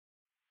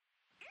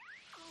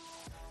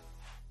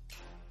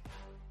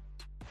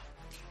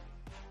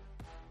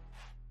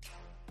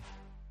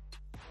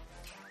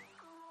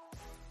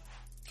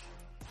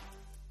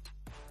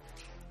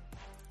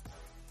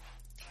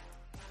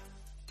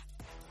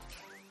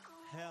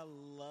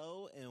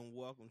Hello and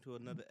welcome to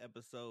another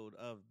episode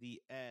of the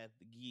At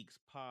the Geeks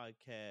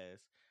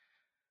podcast.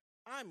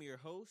 I'm your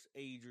host,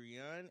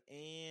 Adrian,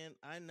 and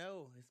I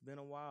know it's been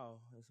a while.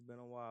 I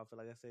feel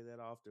like I say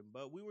that often,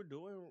 but we were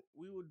doing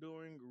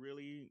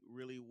really,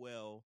 really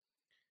well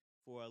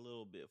for a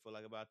little bit, for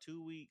like about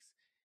 2 weeks,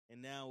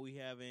 and now we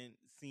haven't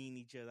seen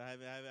each other. I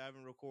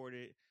haven't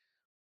recorded.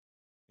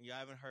 You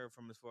haven't heard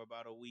from us for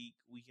about a week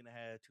and a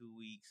half, 2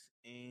 weeks,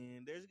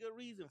 and there's a good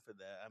reason for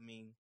that. I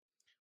mean,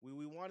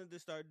 we wanted to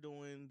start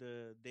doing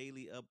the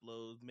daily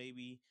uploads,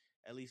 maybe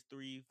at least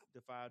 3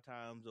 to 5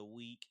 times a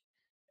week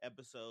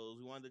episodes.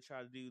 We wanted to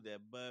try to do that,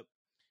 but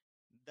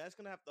that's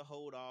gonna have to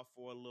hold off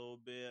for a little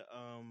bit.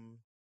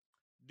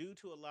 Due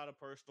to a lot of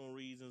personal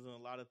reasons and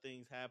a lot of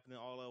things happening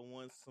all at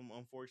once, some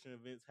unfortunate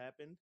events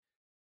happened.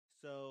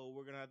 So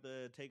we're gonna have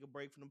to take a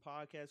break from the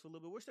podcast for a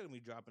little bit. We're still gonna be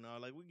dropping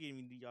out. Like we're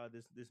giving y'all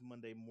this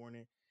Monday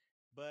morning,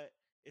 but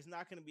it's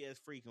not going to be as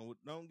frequent.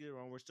 Don't get it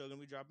wrong. We're still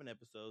going to be dropping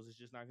episodes. It's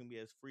just not going to be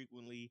as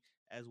frequently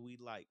as we'd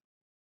like.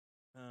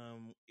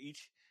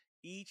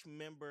 Each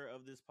member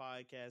of this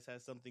podcast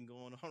has something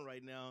going on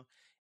right now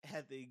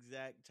at the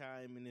exact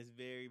time, and it's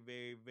very,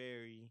 very,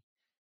 very,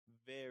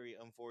 very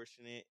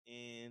unfortunate.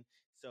 And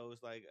so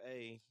it's like,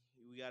 hey,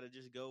 we got to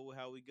just go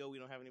how we go. We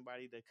don't have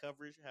anybody to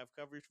have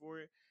coverage for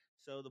it,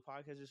 so the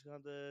podcast is just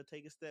going to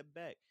take a step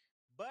back.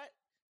 But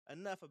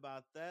enough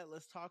about that.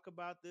 Let's talk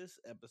about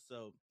this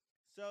episode.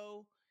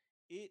 So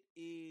it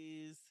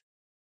is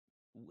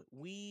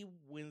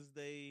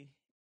Wednesday,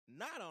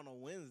 not on a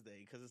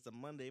Wednesday because it's a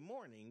Monday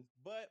morning,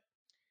 but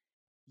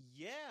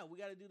yeah, we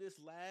got to do this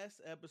last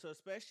episode,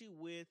 especially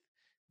with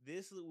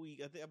this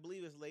week. I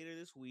believe it's later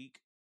this week,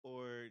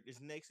 or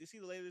it's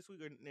either later this week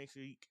or next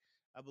week.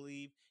 I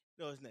believe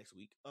no, it's next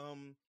week.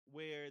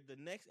 Where the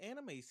next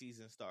anime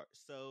season starts.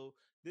 So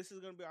this is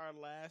gonna be our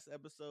last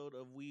episode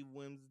of We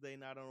Wednesday,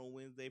 not on a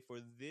Wednesday for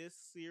this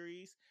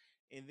series,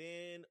 and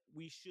then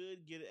we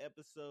should get an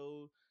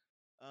episode.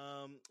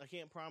 I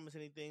can't promise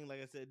anything. Like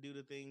I said, due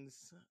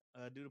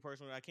to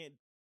personal, I can't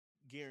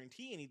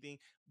guarantee anything,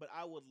 but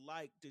I would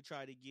like to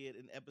try to get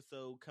an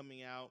episode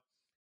coming out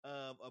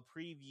of a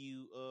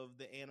preview of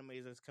the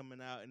animes that's coming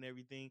out and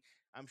everything.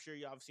 I'm sure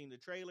y'all have seen the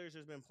trailers.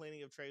 There's been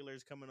plenty of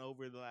trailers coming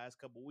over the last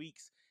couple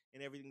weeks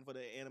and everything for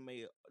the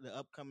anime, the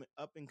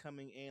up and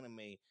coming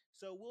anime.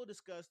 So we'll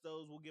discuss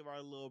those. We'll give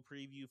our little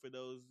preview for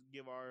those,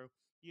 give our,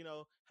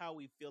 how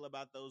we feel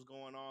about those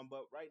going on.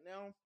 But right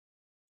now,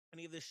 I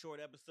need this short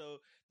episode.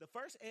 The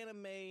first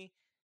anime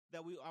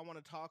that I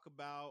want to talk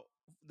about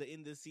the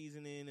end of the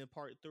season in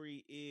part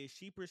 3 is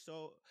she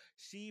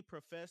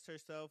professed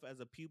herself as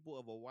a pupil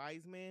of a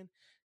wise man.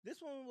 This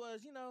one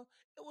was,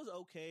 it was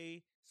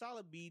okay,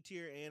 solid B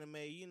tier anime.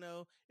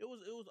 It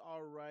was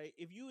all right.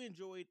 If you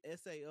enjoyed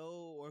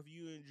SAO or if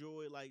you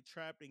enjoy like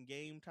trapped in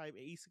game type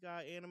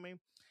isekai anime,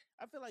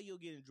 I feel like you'll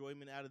get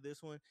enjoyment out of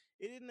this one.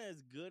 It isn't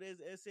as good as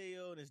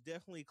SAO, and it's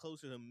definitely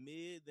closer to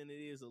mid than it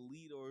is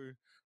elite or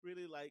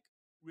really like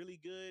really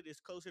good. It's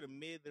closer to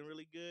mid than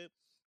really good,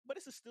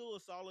 but still a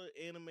solid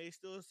anime.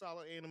 Still a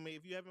solid anime.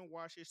 If you haven't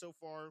watched it so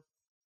far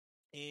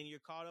and you're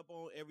caught up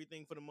on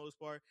everything for the most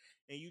part,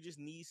 and you just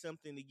need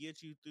something to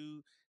get you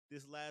through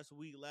this last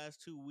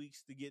 2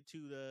 weeks to get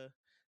to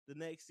the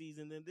next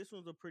season, then this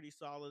one's a pretty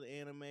solid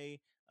anime.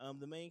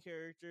 The main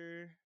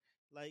character,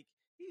 like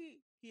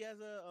he has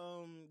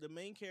the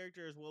main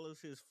character as well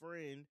as his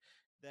friend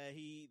that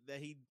he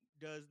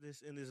does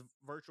this in this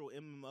virtual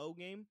MMO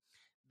game.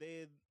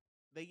 They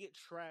they get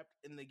trapped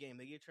in the game.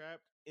 They get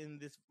trapped in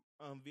this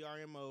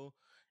VRMO,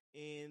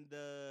 and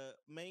the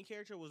main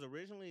character was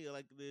originally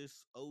like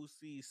this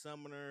OC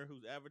summoner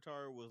whose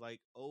avatar was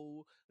like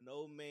an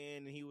old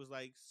man, and he was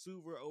like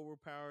super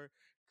overpowered,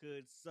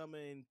 could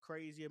summon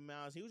crazy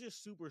amounts. He was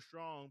just super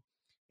strong,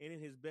 and then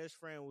his best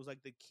friend was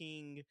like the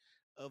king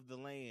of the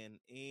land,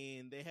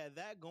 and they had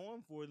that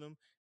going for them.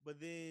 But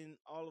then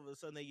all of a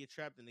sudden they get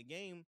trapped in the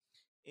game,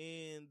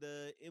 and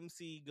the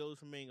MC goes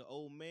from being an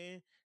old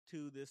man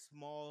to this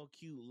small,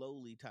 cute,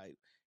 lowly type.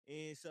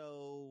 And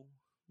so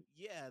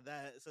yeah,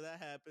 that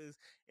happens.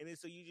 And then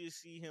so you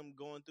just see him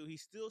going through.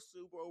 He's still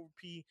super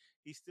OP.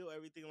 He's still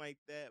everything like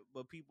that.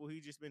 But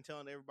he just been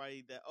telling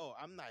everybody that, oh,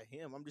 I'm not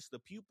him. I'm just the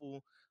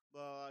pupil.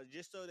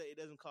 Just so that it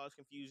doesn't cause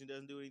confusion,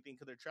 doesn't do anything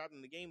because they're trapped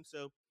in the game.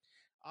 So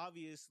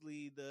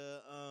obviously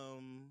the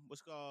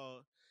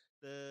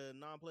the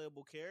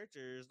non-playable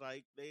characters,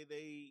 like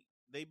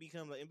they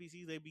become the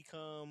NPCs. They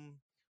become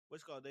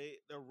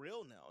they're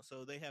real now,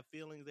 so they have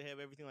feelings, they have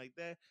everything like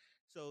that.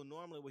 So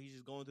normally when he's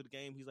just going through the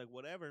game, he's like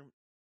whatever.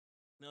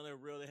 Now they're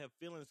real, they have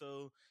feelings.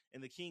 So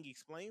and the king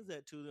explains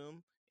that to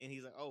them, and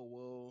he's like, oh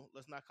well,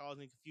 let's not cause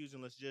any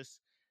confusion, let's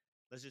just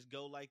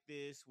go like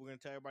this. We're gonna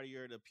tell everybody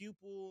you're the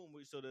pupil,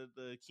 so that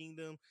the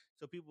kingdom,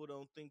 so people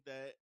don't think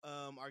that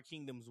our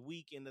kingdom's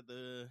weak and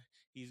that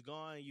you've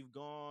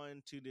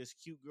gone to this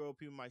cute girl.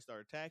 People might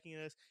start attacking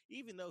us,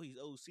 even though he's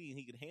OC and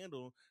he can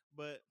handle.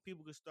 But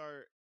people could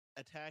start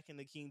attacking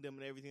the kingdom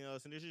and everything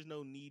else, and there's just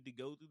no need to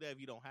go through that if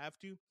you don't have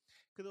to,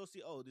 because they'll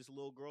see, oh, this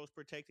little girl's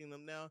protecting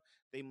them now,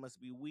 they must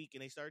be weak,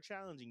 and they start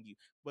challenging you.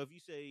 But if you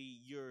say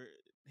you're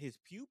his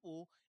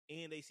pupil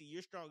and they see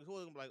you're strong as well,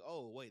 they're gonna be like,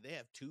 oh wait, they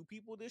have two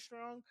people this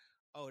strong.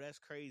 Oh, that's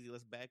crazy.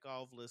 Let's back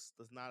off. Let's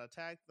not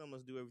attack them.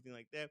 Let's do everything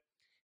like that.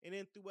 And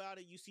then throughout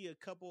it, you see a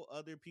couple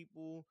other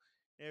people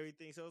and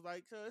everything. So it's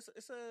like,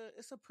 so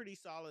it's a pretty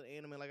solid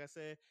anime. Like I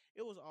said,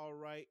 it was all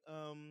right.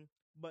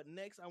 But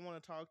next I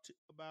want to talk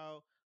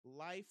about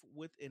life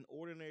with an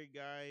ordinary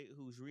guy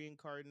who's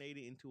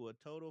reincarnated into a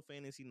total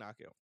fantasy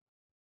knockout.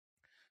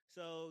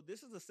 So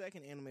this is the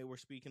second anime we're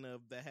speaking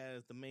of that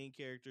has the main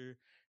character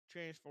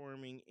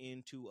transforming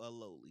into a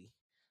loli.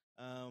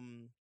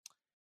 Um,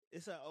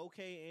 it's an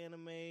okay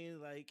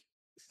anime, like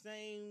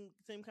same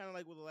kind of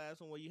like with the last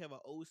one where you have an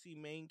OC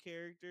main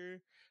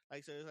character,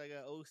 like so it's like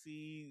an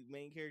OC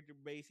main character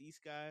based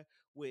isekai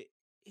with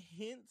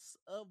hints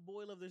of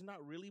boy love. There's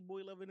not really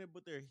boy love in it,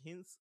 but there are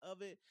hints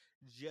of it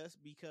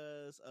just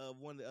because of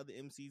one of the other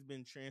MCs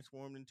been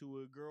transformed into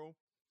a girl.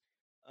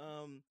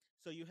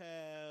 So you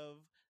have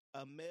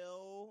a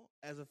male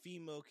as a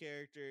female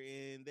character,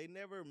 and they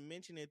never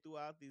mention it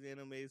throughout these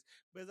animes.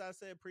 But as I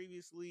said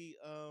previously,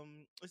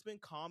 it's been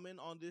common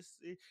on this.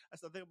 I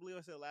believe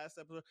I said last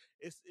episode.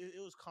 It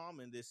was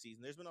common this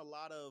season. There's been a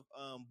lot of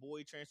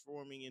boy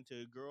transforming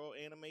into girl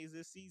animes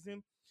this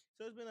season.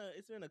 So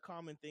it's been a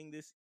common thing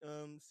this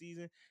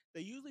season.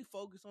 They usually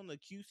focus on the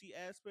cutesy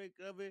aspect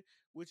of it,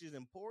 which is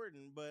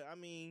important. But I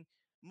mean,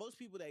 most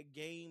people that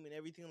game and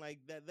everything like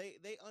that,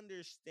 they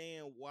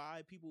understand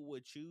why people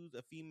would choose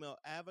a female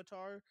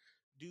avatar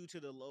due to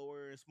the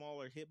lower and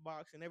smaller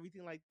hitbox and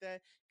everything like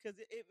that, because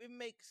it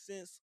makes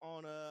sense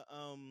on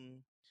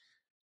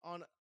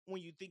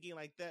when you're thinking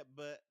like that,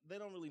 but they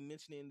don't really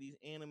mention it in these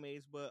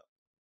animes. But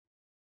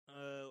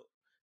uh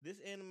this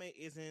anime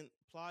isn't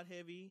plot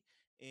heavy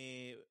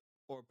and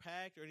or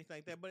packed or anything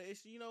like that, but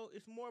it's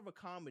more of a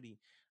comedy.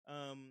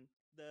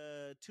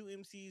 The two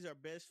MCs are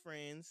best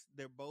friends.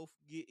 They're both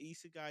get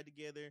isekai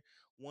together.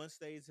 One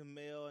stays a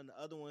male and the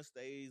other one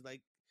stays like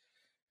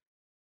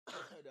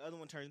the other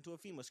one turns into a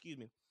female, excuse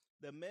me.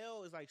 The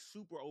male is like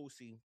super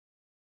OC.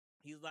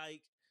 He's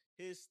like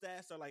his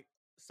stats are like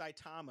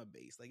Saitama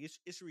based. Like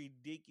it's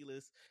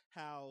ridiculous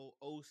how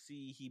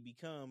OC he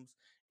becomes,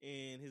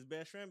 and his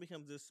best friend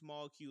becomes this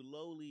small, cute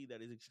lowly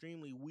that is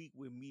extremely weak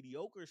with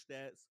mediocre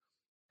stats.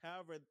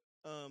 However,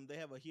 they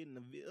have a hidden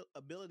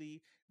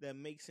ability that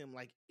makes him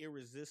like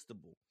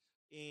irresistible,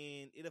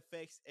 and it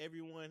affects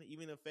everyone,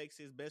 even affects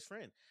his best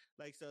friend.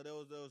 Like so, there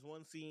was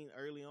one scene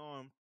early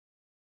on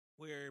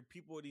where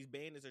people, these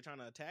bandits are trying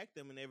to attack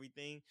them and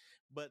everything,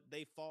 but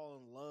they fall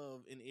in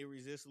love and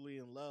irresistibly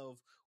in love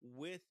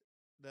with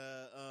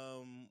the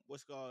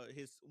what's called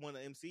his one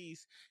of the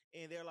MCs,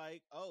 and they're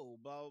like, oh,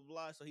 blah blah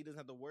blah. So he doesn't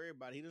have to worry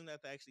about it. He doesn't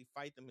have to actually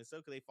fight them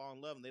himself because they fall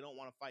in love and they don't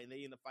want to fight, and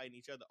they end up fighting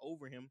each other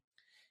over him.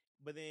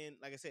 But then,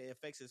 like I said, it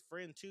affects his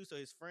friend too. So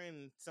his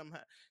friend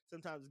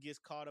sometimes gets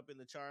caught up in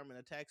the charm and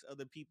attacks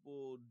other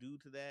people due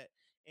to that.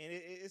 And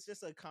it's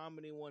just a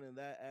comedy one in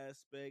that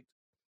aspect.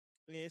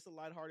 Yeah, it's a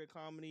lighthearted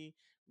comedy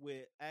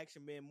with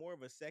action being more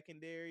of a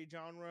secondary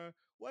genre.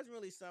 Wasn't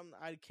really something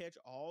I'd catch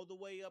all the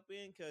way up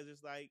in because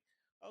it's like,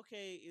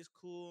 okay, it's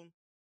cool,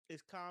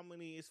 it's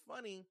comedy, it's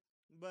funny,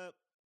 but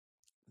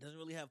doesn't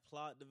really have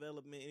plot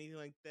development, anything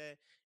like that.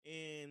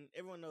 And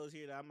everyone knows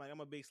here that I'm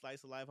a big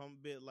slice of life. I'm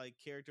a bit like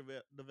character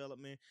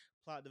development,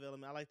 plot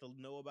development. I like to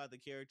know about the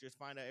characters,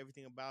 find out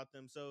everything about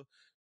them. So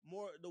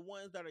more the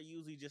ones that are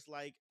usually just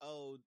like,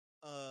 oh,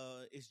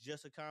 it's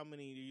just a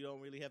comedy. You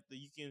don't really have to.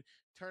 You can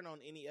turn on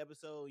any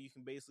episode. You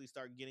can basically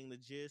start getting the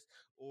gist,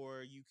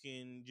 or you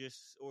can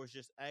just, or it's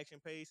just action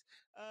pace.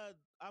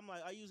 I'm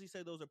like, I usually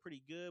say those are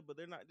pretty good, but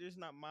they're not. They're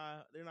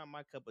not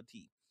my cup of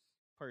tea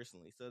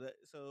personally.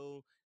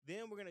 So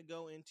then we're gonna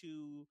go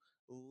into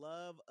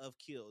Love of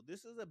Kill.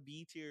 This is a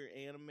B tier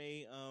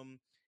anime.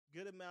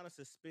 Good amount of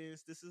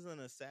suspense. This is an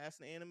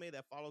assassin anime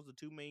that follows the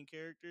two main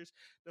characters.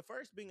 The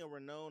first being a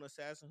renowned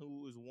assassin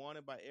who is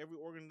wanted by every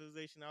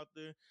organization out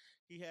there.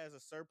 He has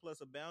a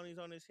surplus of bounties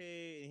on his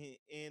head,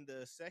 and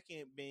the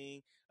second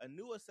being a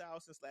new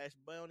assassin slash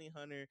bounty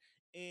hunter.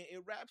 And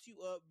it wraps you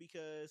up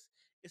because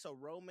it's a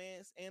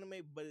romance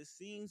anime, but it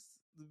seems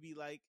to be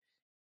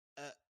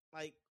uh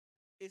like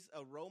it's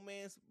a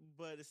romance,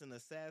 but it's an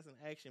assassin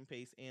action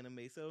paced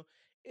anime. So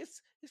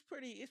it's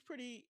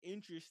pretty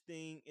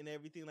interesting and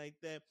everything like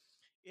that.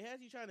 It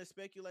has you trying to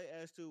speculate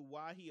as to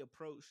why he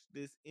approached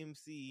this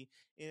MC,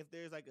 and if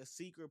there's like a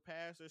secret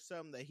past or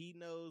something that he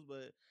knows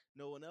but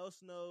no one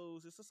else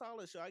knows. It's a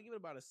solid show. I give it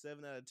about a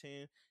 7 out of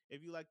 10.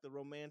 If you like the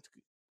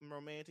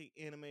romantic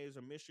animes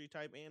or mystery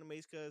type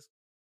animes, because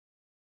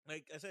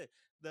like I said,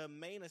 the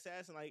main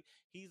assassin, like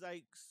he's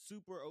like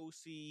super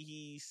OC.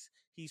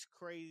 He's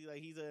crazy.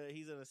 Like he's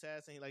an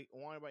assassin. He like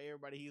wanted by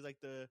everybody. He's like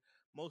the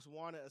most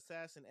wanted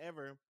assassin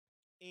ever,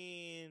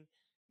 and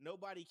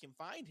nobody can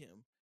find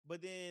him.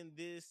 But then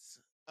the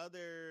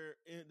other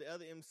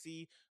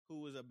MC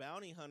who is a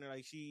bounty hunter,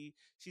 like she's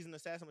an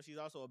assassin, but she's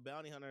also a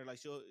bounty hunter. Like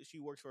she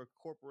works for a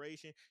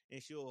corporation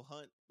and she'll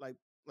hunt like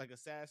like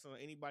assassin or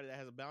anybody that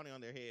has a bounty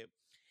on their head,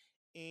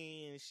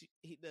 and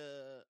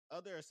the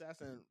other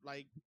assassin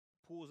like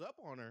pulls up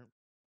on her,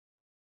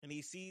 and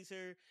he sees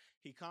her,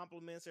 he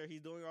compliments her,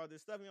 he's doing all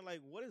this stuff, and you're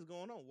like, what is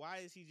going on? Why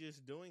is he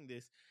just doing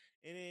this?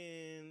 And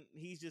then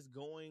he's just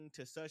going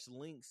to such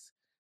lengths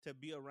to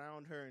be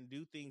around her and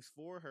do things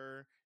for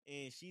her,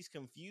 and she's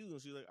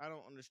confused. She's like, I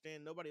don't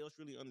understand. Nobody else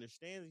really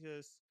understands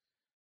because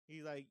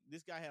he's like,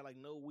 this guy had like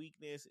no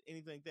weakness,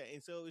 anything like that,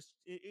 and so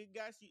it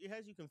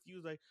has you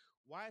confused. Like,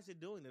 why is it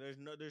doing that?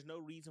 There's no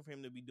reason for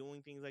him to be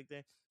doing things like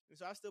that. And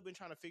so I've still been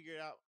trying to figure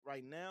it out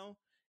right now.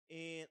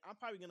 And I'm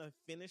probably gonna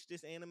finish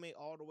this anime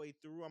all the way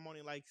through. I'm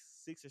only like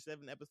 6 or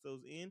 7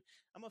 episodes in.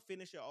 I'm gonna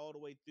finish it all the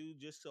way through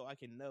just so I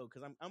can know,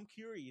 because I'm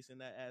curious in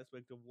that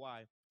aspect of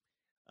why.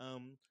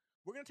 Um,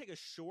 we're gonna take a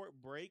short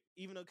break,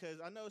 even though because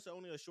I know it's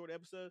only a short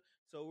episode,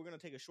 so we're gonna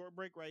take a short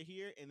break right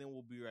here, and then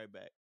we'll be right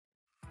back.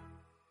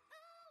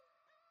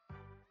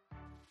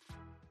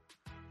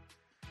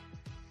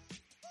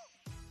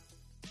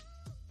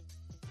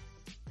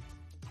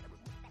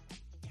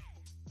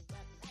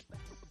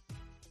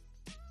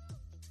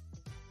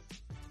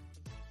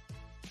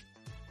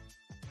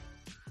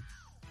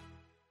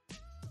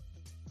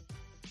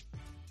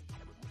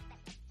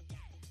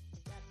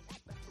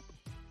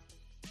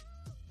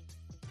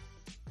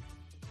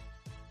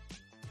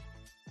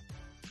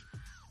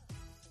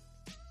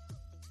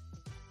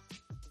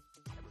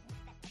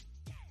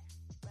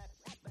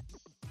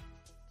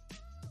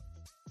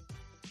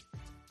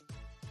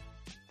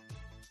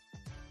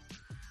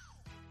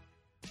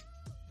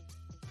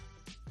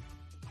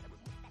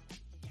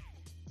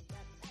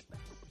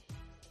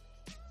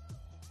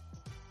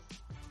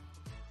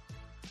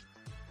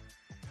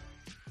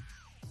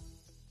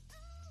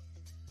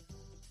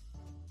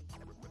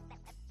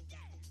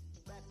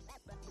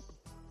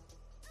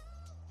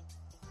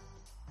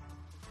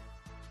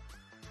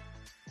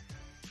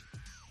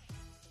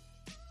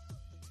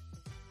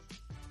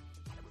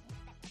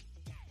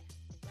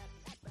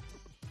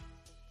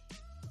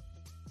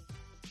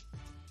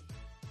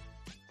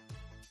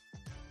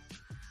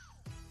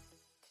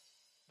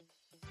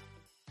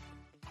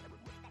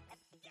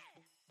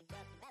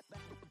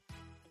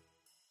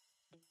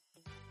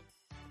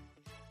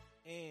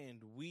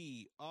 And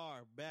we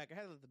are back. I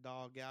had to let the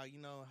dog out. You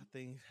know how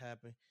things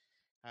happen.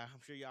 I'm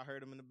sure y'all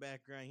heard him in the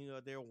background. He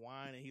out there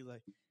whining. He's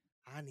like,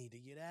 I need to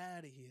get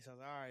out of here. So I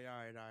was like,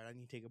 all right. I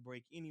need to take a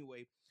break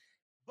anyway.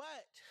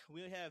 But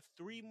we have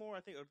three more.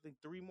 I think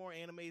 3 more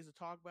animes to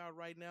talk about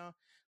right now.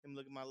 Let me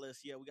look at my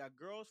list. Yeah, we got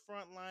Girls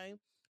Frontline.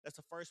 That's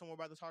the first one we're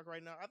about to talk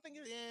right now. I think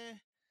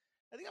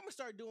I'm gonna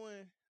start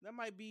doing that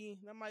might be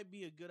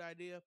a good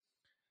idea.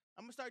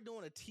 I'm gonna start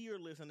doing a tier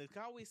list on this.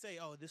 I always say,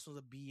 "Oh, this was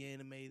a B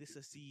anime. This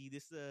a C.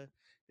 This."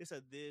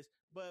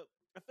 But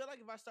I feel like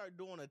if I start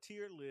doing a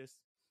tier list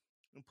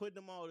and putting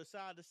them all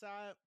side to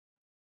side,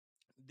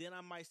 then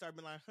I might start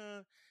being like,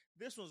 "Huh,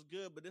 this one's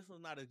good, but this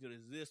one's not as good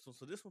as this one.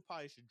 So this one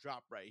probably should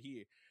drop right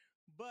here."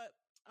 But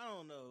I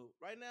don't know.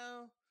 Right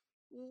now,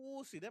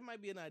 we'll see. That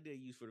might be an idea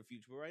used for the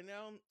future. But right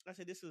now, I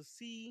said this is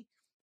C,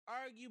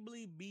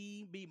 arguably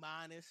B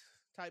minus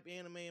type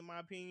anime in my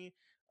opinion.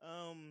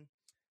 Um,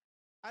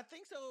 I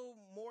think so,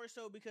 more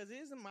so because it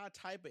isn't my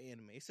type of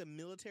anime. It's a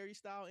military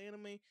style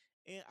anime,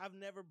 and I've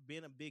never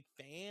been a big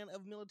fan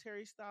of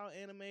military style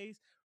animes.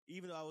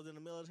 Even though I was in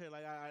the military,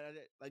 like I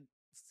like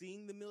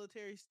seeing the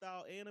military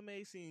style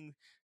anime, seeing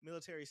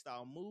military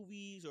style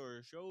movies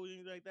or shows and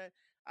things like that.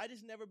 I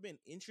just never been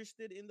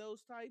interested in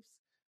those types.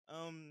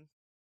 Um,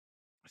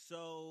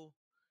 so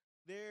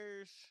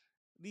there's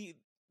the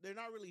they're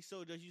not really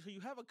soldiers. So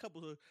you have a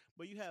couple of,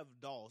 but you have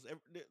dolls.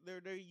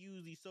 They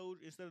use these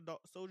soldiers instead of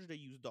soldiers. They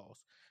use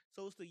dolls.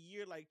 So it's the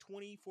year like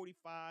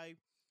 2045,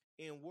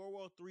 and World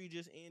War III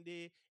just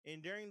ended.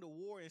 And during the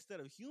war, instead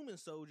of human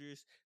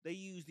soldiers, they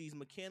use these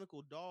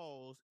mechanical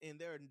dolls, and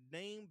they're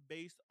named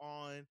based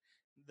on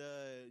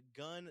the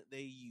gun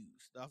they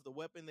use, the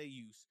weapon they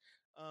use.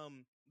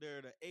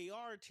 They're the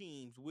AR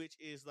teams, which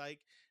is like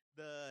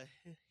the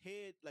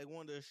head, like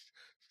one of the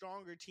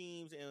stronger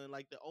teams, and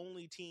like the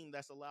only team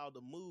that's allowed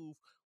to move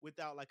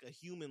without like a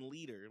human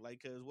leader.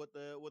 Like, because what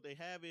they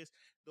have is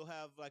they'll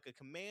have like a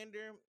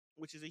commander,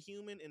 which is a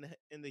human,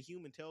 and the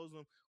human tells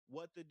them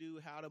what to do,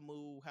 how to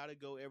move, how to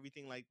go,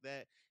 everything like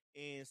that.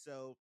 And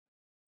so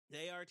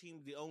the AR team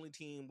is the only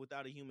team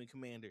without a human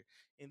commander.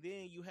 And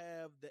then you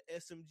have the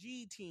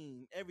SMG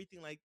team,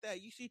 everything like that.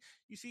 You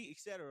see,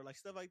 etc. Like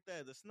stuff like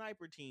that. The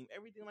sniper team,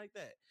 everything like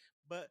that.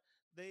 But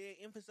they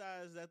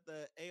emphasize that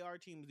the AR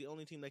team is the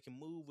only team that can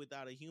move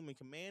without a human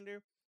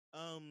commander.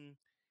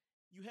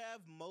 You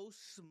have most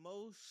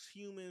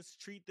humans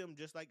treat them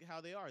just like how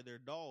they are. They're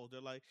dolls.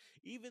 They're like,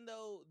 even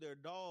though they're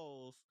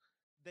dolls,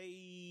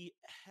 they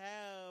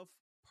have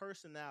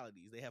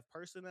personalities. They have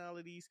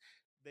personalities.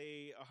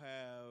 They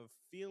have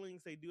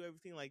feelings. They do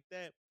everything like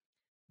that.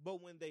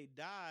 But when they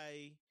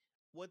die,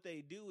 what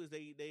they do is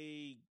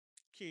they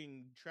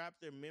can trap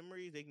their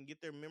memories. They can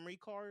get their memory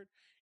card,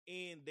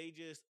 and they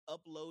just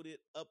upload it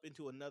up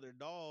into another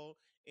doll,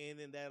 and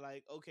then they're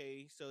like,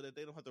 okay, so that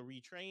they don't have to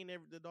retrain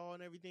the doll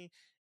and everything.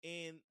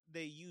 And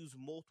they use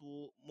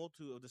multiple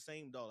of the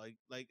same doll,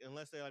 like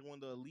unless they're like one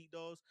of the elite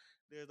dolls,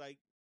 there's like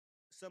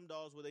some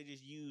dolls where they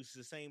just use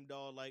the same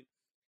doll like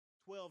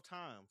 12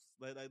 times,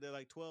 like they're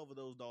like 12 of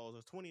those dolls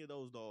or 20 of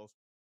those dolls,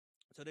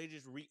 so they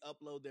just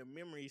re-upload their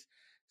memories.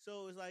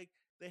 So it's like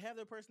they have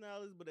their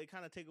personalities, but they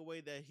kind of take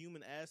away that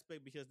human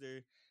aspect because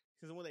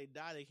when they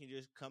die, they can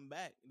just come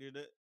back.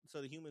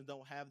 So the humans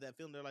don't have that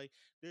feeling. They're like,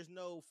 there's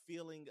no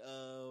feeling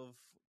of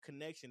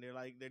connection.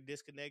 They're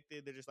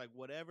disconnected. They're just like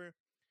whatever.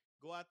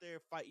 Go out there,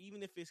 fight,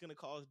 even if it's gonna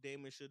cause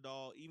damage to the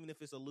doll, even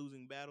if it's a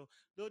losing battle.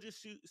 They'll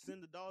just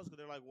send the dolls because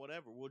they're like,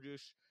 whatever. We'll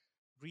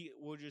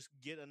just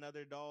get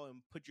another doll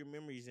and put your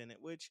memories in it.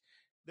 Which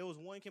there was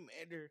one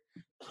commander.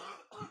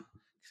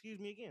 Excuse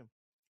me again.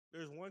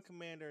 There's one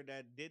commander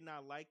that did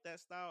not like that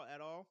style at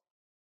all.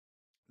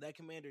 That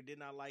commander did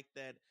not like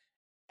that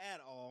at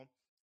all.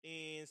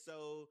 And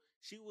so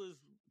she was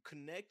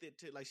connected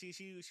to, like,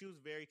 she was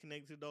very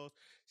connected to dolls.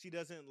 She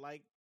doesn't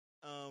like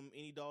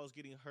any dolls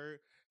getting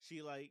hurt.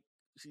 She like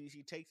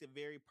she takes it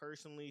very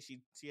personally.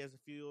 She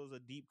feels a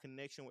deep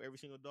connection with every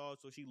single doll.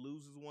 So she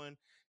loses one,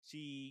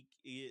 she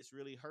is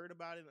really hurt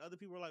about it. And other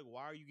people are like,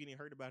 "Why are you getting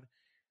hurt about it?"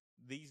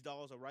 These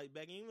dolls are right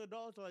back. And even the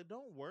dolls are like,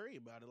 "Don't worry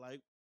about it.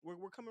 Like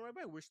we're coming right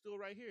back. We're still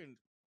right here."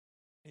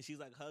 And she's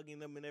like hugging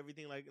them and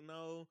everything, like,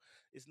 no,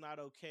 it's not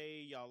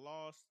okay, y'all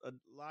lost a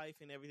life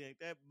and everything like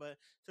that. But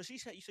so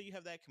you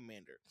have that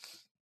commander,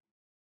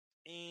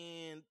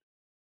 and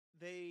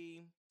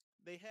they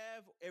they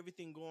have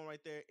everything going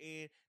right there,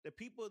 and the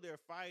people they're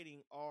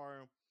fighting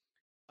are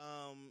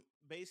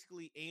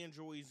basically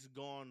androids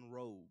gone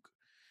rogue.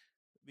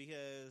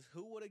 Because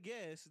who would have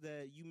guessed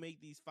that you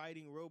make these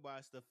fighting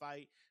robots to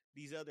fight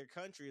these other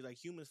countries,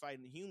 like humans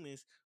fighting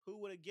humans? Who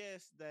would have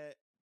guessed that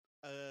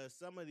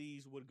some of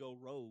these would go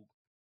rogue?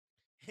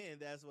 And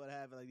that's what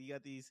happened. Like you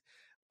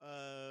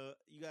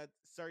got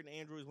certain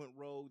androids went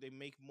rogue, they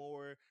make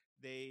more,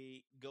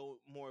 they go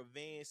more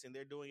advanced, and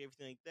they're doing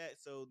everything like that.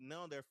 So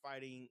now they're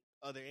fighting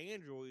other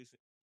androids,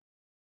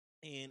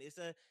 and it's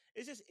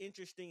just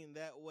interesting in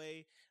that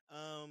way.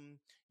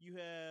 You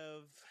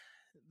have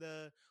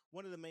the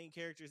one of the main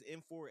characters,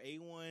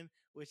 M4A1,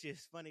 which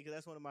is funny because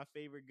that's one of my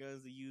favorite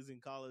guns to use in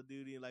Call of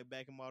Duty, like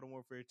back in Modern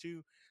Warfare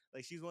 2.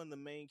 Like she's one of the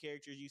main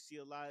characters. You see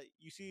a lot.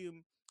 You see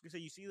them.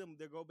 You see them.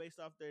 They go based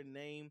off their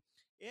name.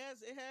 It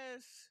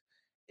has.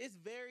 It's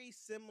very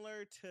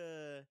similar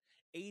to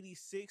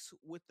 86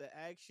 with the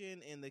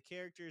action and the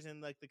characters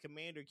and like the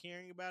commander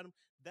caring about him.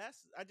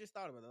 I just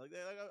thought about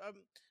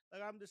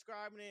it. I'm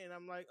describing it, and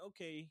I'm like,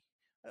 okay,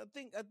 I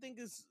think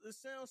it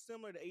sounds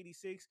similar to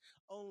 86.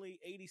 Only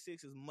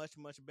 86 is much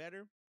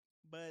better.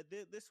 But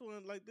this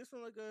one like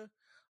a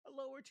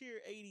lower tier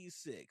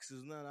 86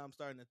 is not. I'm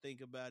starting to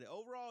think about it.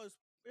 Overall,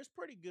 it's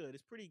pretty good.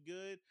 It's pretty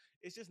good.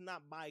 It's just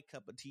not my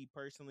cup of tea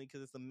personally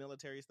because it's a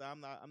military style.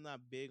 I'm not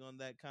big on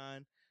that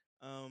kind.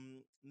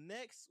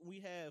 Next we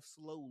have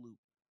Slow Loop.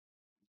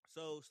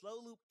 So Slow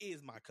Loop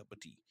is my cup of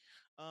tea.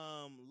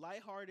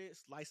 Lighthearted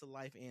slice of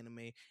life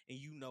anime, and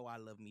you know I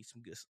love me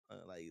some good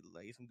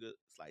like some good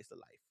slice of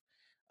life.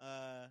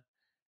 Uh,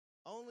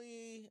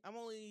 I'm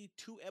only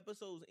 2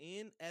 episodes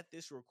in at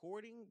this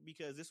recording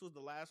because this was the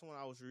last one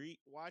I was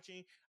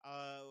watching.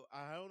 I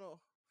don't know.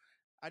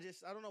 I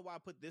don't know why I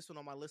put this one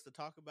on my list to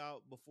talk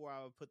about before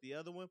I would put the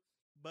other one,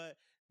 but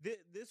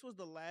this was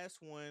the last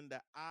one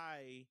that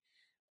I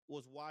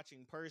was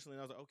watching personally.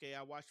 And I was like, okay,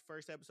 I watched the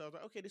first episode. I was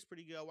like, okay, this is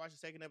pretty good. I watched the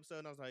second episode,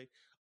 and I was like,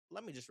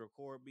 let me just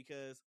record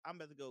because I'm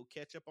about to go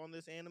catch up on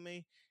this anime.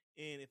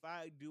 And if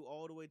I do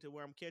all the way to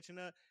where I'm catching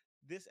up,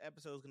 this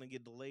episode is gonna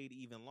get delayed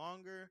even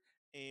longer.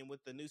 And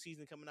with the new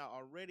season coming out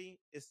already,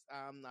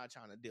 I'm not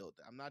trying to deal with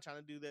that. I'm not trying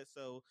to do that.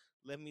 So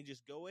let me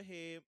just go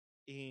ahead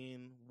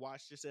and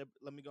watch this.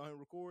 Let me go ahead and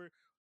record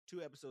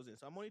 2 episodes in.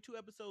 So I'm only 2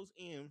 episodes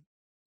in,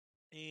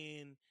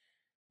 and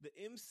the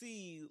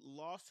MC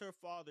lost her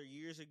father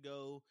years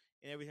ago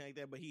and everything like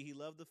that, but he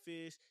loved the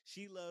fish.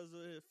 She loves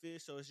the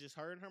fish, so it's just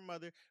her and her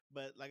mother.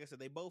 But like I said,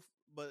 they both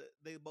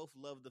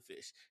love the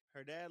fish.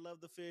 Her dad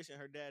loved the fish, and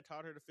her dad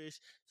taught her to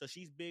fish. So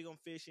she's big on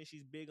fishing.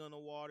 She's big on the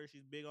water.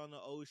 She's big on the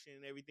ocean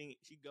and everything.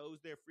 She goes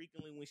there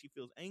frequently when she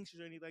feels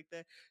anxious or anything like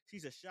that.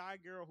 She's a shy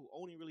girl who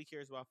only really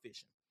cares about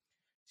fishing.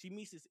 She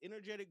meets this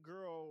energetic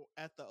girl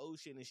at the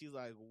ocean, and she's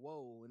like,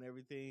 whoa, and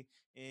everything,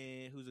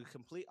 and who's a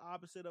complete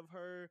opposite of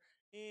her.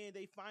 And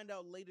they find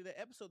out later the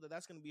episode that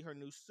that's going to be her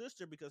new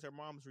sister because her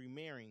mom's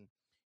remarrying.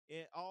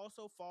 It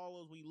also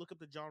follows, when you look up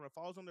the genre, it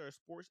falls under a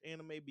sports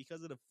anime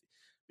because of the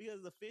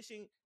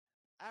fishing.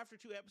 After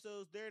 2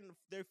 episodes,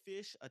 they're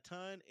fish a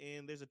ton,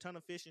 and there's a ton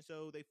of fishing,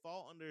 so they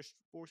fall under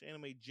sports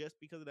anime just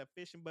because of that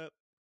fishing. But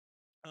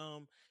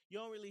you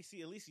don't really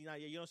see, at least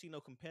not yet, you don't see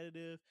no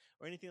competitive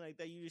or anything like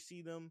that. You just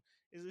see them,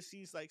 it just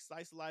seems like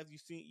slice of life.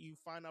 You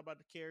find out about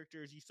the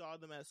characters, you saw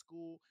them at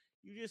school,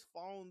 you just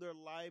follow their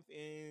life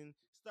and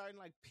starting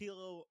like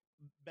peel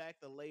back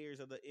the layers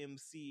of the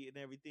MC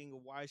and everything of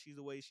why she's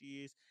the way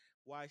she is.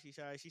 why she's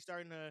shy. She's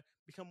starting to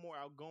become more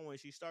outgoing.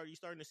 You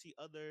starting to see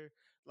other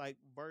like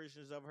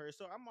versions of her.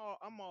 So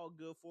I'm all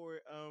good for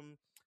it.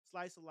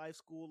 Slice of life,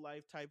 school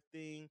life type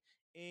thing.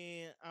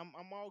 And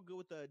I'm all good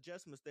with the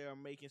adjustments they are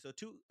making. So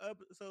 2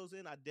 episodes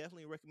in, I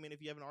definitely recommend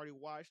if you haven't already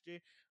watched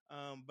it.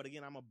 But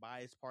again, I'm a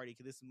biased party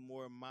because this is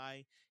more of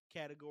my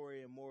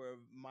category and more of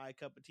my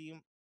cup of tea.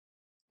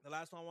 The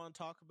last one I want to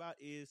talk about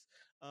is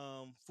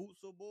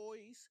Futsu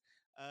Boys,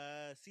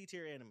 C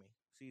tier anime.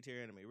 C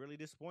tier anime. Really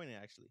disappointing,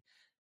 actually.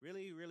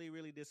 Really, really,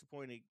 really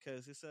disappointed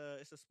because it's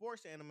a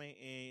sports anime,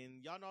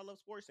 and y'all know I love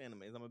sports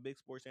animes. I'm a big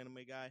sports anime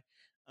guy.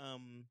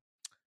 Um,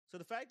 so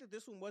the fact that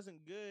this one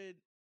wasn't good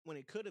when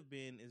it could have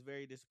been is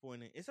very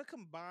disappointing. It's a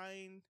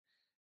combined.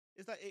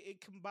 It's like it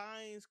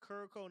combines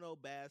Kuroko no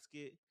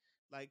Basket,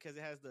 like because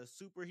it has the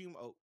superhuman.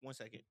 Oh, 1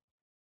 second.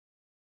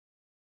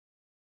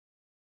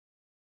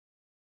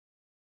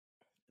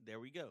 There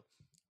we go.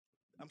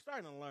 I'm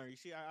starting to learn. You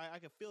see, I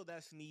can feel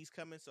that sneeze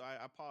coming, so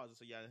I paused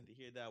so y'all didn't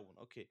hear that one.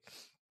 Okay,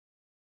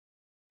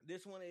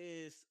 this one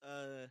is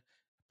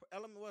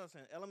element. What I was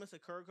saying, elements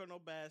of Kuroko no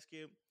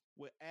Basket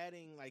with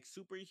adding like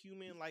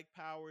superhuman like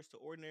powers to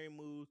ordinary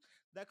moves.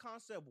 That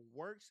concept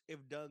works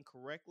if done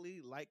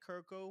correctly, like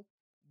Kuroko,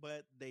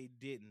 but they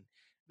didn't.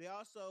 They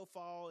also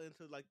fall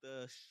into like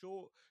the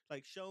short,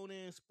 like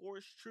shonen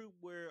sports troop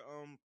where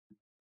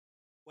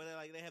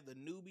they have the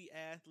newbie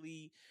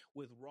athlete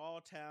with raw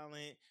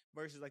talent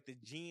versus like the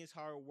genius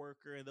hard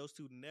worker, and those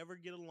two never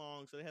get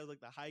along. So it has like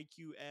the high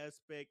Q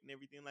aspect and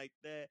everything like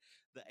that.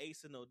 The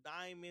ace and no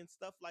diamond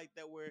stuff like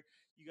that, where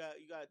you got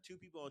two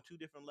people on two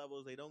different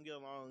levels. They don't get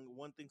along.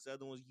 One thinks the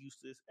other one's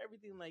useless.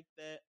 Everything like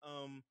that.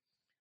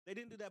 They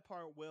didn't do that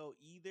part well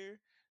either.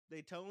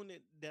 They toned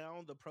it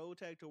down the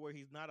protector where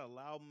he's not a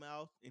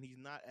loudmouth and he's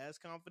not as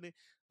confident.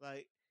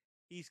 Like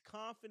he's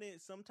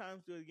confident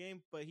sometimes through the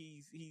game, but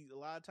he's a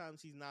lot of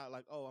times he's not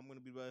like, oh, I'm gonna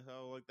be better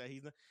like that.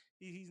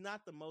 He's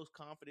not the most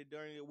confident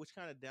during it, which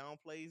kind of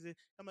downplays it.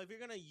 I'm like, if you're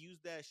gonna use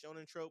that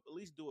shonen trope, at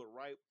least do it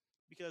right.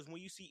 Because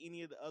when you see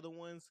any of the other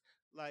ones,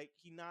 like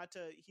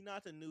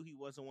Hinata knew he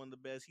wasn't one of the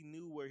best. He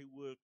knew where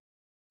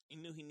he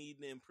knew he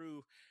needed to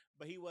improve,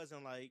 but he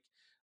wasn't like,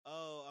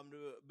 oh, I'm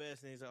the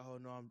best. And he's like, oh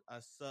no, I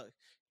suck.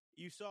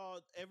 You saw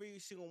every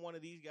single one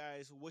of these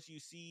guys. What you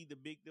see, the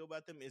big deal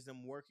about them is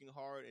them working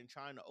hard and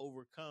trying to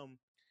overcome.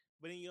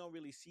 But then you don't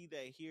really see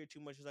that here too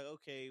much. It's like,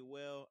 okay,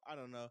 well, I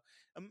don't know.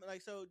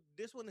 Like, so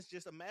this one is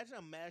just imagine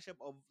a mashup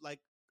of like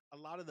a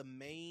lot of the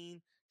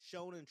main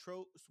shonen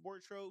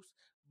sport tropes,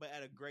 but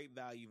at a great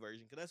value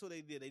version. Because that's what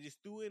they did. They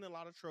just threw in a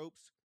lot of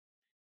tropes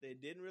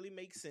that didn't really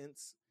make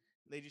sense.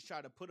 They just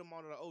tried to put them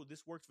on. Oh,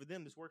 this works for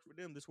them. This works for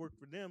them. This worked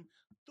for them.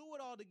 Threw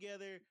it all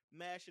together,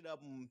 mash it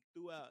up, and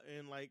threw out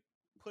and like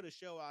put a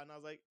show out. And I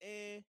was like,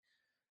 eh.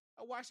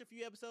 I watched a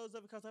few episodes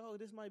of it because like, oh,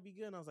 this might be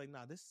good. And I was like,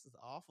 nah, this is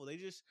awful. They're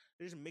just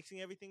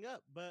mixing everything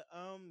up. But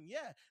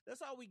yeah,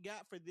 that's all we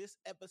got for this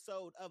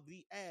episode of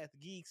the Ath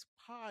Geeks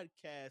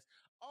podcast.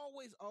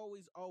 Always,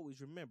 always,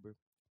 always remember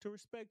to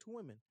respect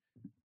women,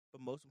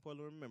 but most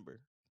importantly,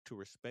 remember to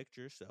respect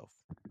yourself.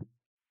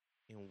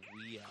 And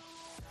we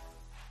out.